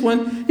you on this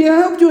one. He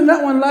helped you on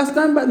that one last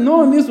time, but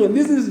no on this one.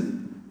 This is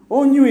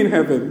all new in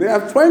heaven. They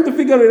are trying to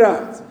figure it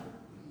out,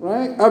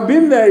 right? I've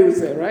been there, you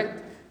say, right?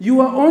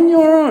 You are on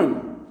your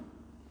own.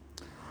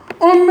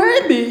 Or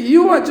maybe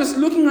you are just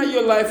looking at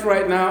your life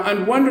right now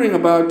and wondering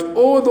about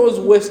all those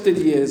wasted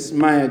years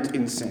mired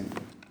in sin,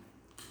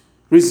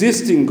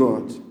 resisting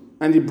God.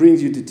 And it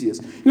brings you to tears.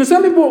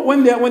 Some people,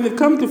 when they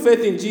come to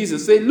faith in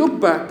Jesus, they look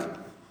back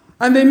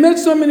and they made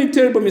so many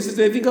terrible mistakes.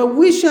 They think, I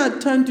wish I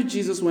had turned to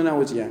Jesus when I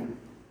was young.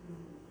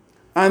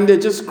 And they're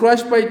just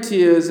crushed by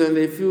tears and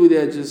they feel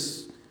they're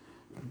just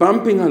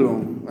bumping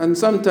along. And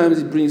sometimes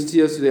it brings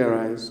tears to their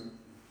eyes.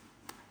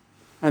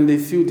 And they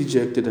feel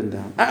dejected and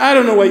down. I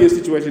don't know what your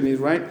situation is,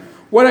 right?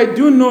 What I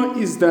do know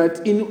is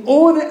that in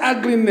all the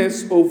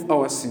ugliness of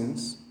our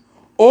sins,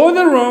 all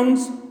the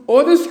wrongs,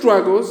 all the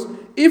struggles,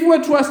 if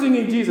we're trusting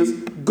in Jesus,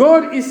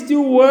 God is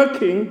still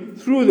working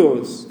through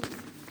those.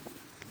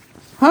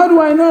 How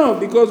do I know?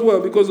 Because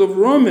of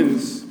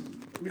Romans.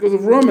 Because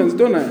of Romans,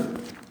 don't I?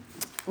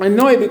 I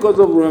know it because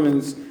of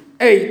Romans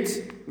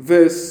 8,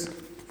 verse...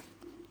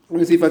 Let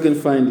me see if I can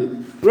find it.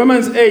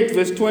 Romans 8,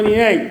 verse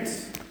 28,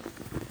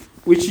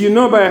 which you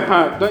know by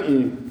heart, don't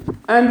you?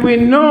 And we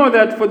know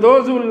that for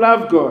those who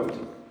love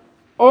God,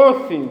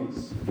 all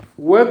things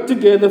work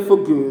together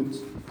for good,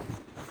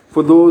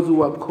 for those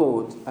who are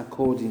called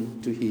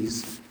according to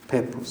his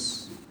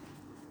purpose.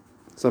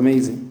 It's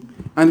amazing.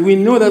 And we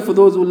know that for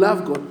those who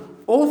love God,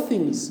 all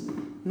things,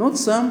 not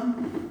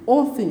some,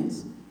 all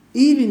things,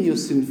 even your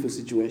sinful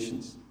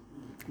situations,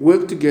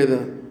 work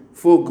together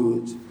for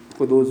good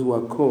for those who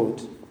are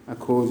called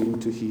according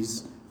to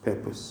his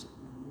purpose.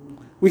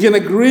 We can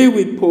agree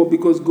with Paul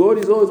because God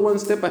is always one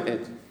step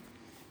ahead.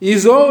 He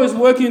is always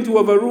working to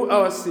overrule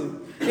our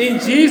sin. In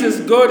Jesus,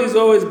 God is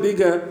always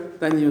bigger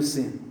than your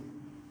sin.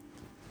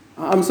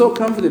 I'm so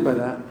comforted by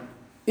that.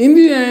 In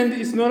the end,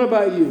 it's not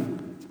about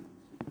you.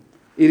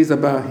 It is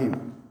about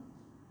him.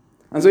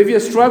 And so if you're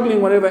struggling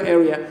in whatever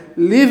area,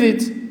 leave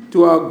it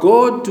to our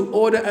God to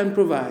order and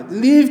provide.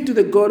 Leave to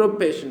the God of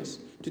patience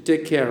to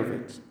take care of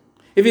it.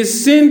 If it's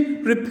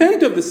sin,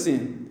 repent of the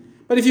sin.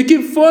 But if you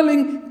keep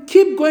falling,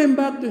 keep going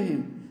back to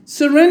him.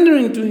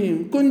 Surrendering to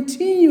him.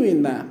 Continue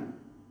in that.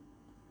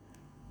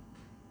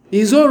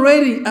 He's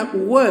already at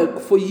work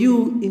for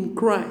you in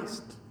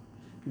Christ.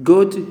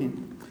 Go to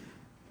him.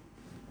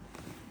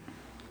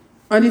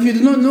 And if you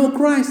do not know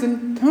Christ,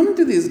 then come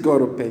to this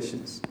God of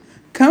patience.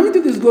 Come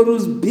to this God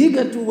who's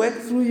bigger to work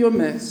through your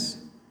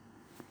mess.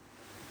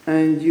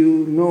 And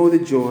you know the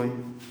joy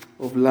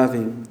of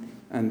loving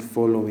and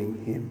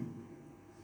following him.